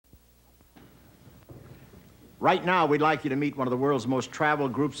Right now, we'd like you to meet one of the world's most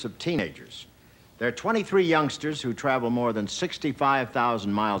traveled groups of teenagers. They're 23 youngsters who travel more than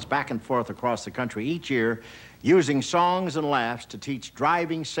 65,000 miles back and forth across the country each year, using songs and laughs to teach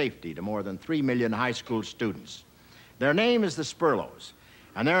driving safety to more than 3 million high school students. Their name is the Spurrlows,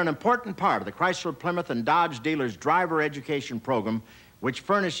 and they're an important part of the Chrysler, Plymouth, and Dodge dealers' driver education program, which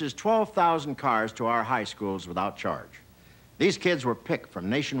furnishes 12,000 cars to our high schools without charge. These kids were picked from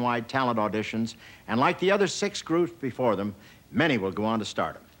nationwide talent auditions, and like the other 6 groups before them, many will go on to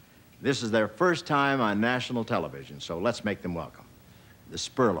stardom. This is their first time on national television, so let's make them welcome. The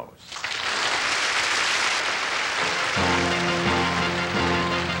Spurrlows.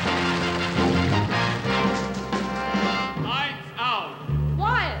 Lights out.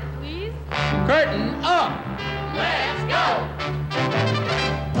 Quiet, please. Curtain up. Let's go.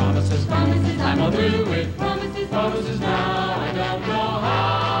 Promises, Promises, I'm all through with Promises, promises now. I don't know how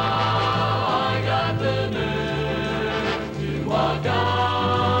I got the nerve to walk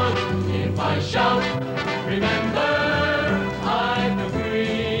on. If I shout, remember, I feel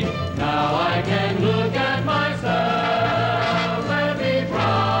free. Now I can look at myself and be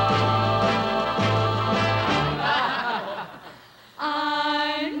proud.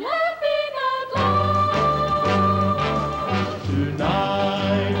 I'm laughing out loud.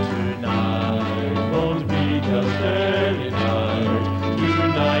 Tonight won't be just early night.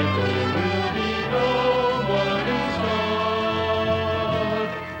 Tonight there will be no one in store.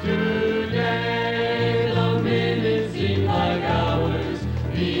 Today the minutes seem like hours.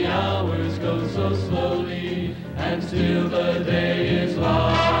 The hours go so slowly, and still the day is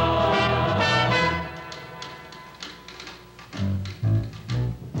long.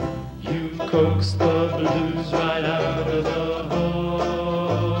 You coax the blues right out of the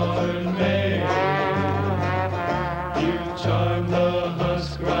horn, May. You charm the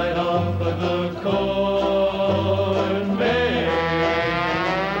husk right off of the corn, May.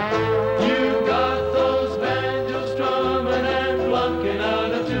 You got those banjos strumming and plunking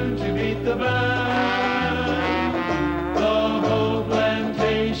out a tune to beat the band. The whole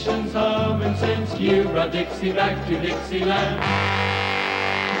plantation's humming since you brought Dixie back to Dixieland.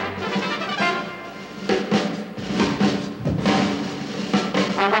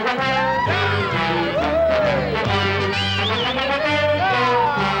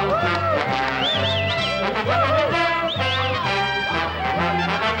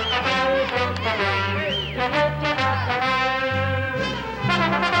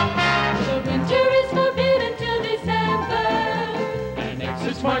 The winter is forbidden till December. And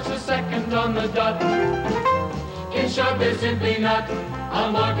exits March the 2nd on the dot. In short, there's simply not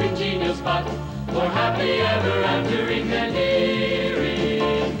a more congenial spot for happy ever aftering than here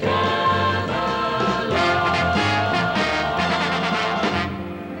in Camelot.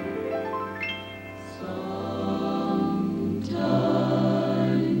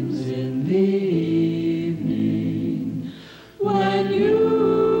 Sometimes in the evening, when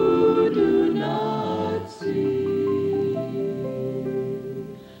you do not see,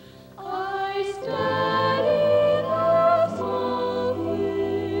 I study the small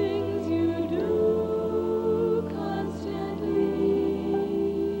things you do constantly.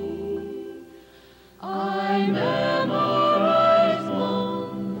 I memorize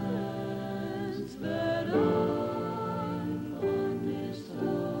moments that I'm fondest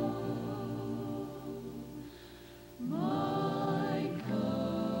of. My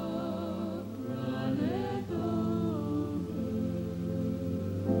cup runneth over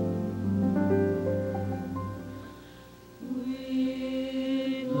with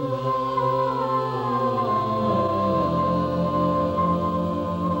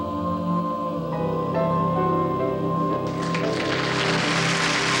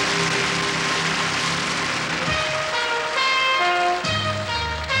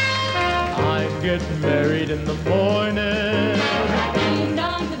I'm getting married in the morning. Ding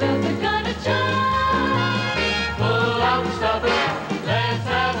dong, the bells are gonna chime. Pull out the stopper, let's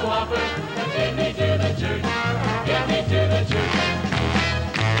have a whopper. Get me to the church, get me to the church.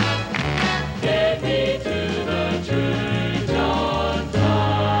 Get me to the church on time.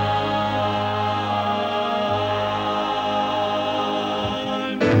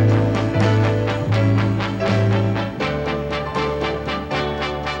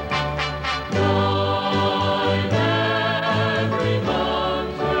 Climb every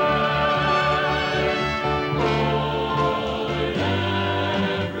mountain, avoid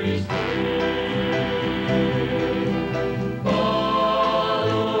every stream,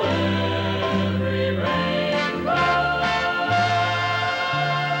 follow every rainbow.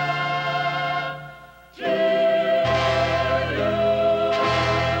 Till you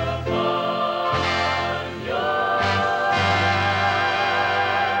find your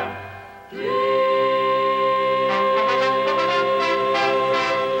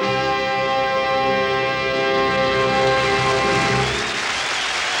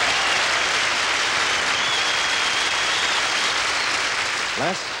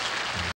Les?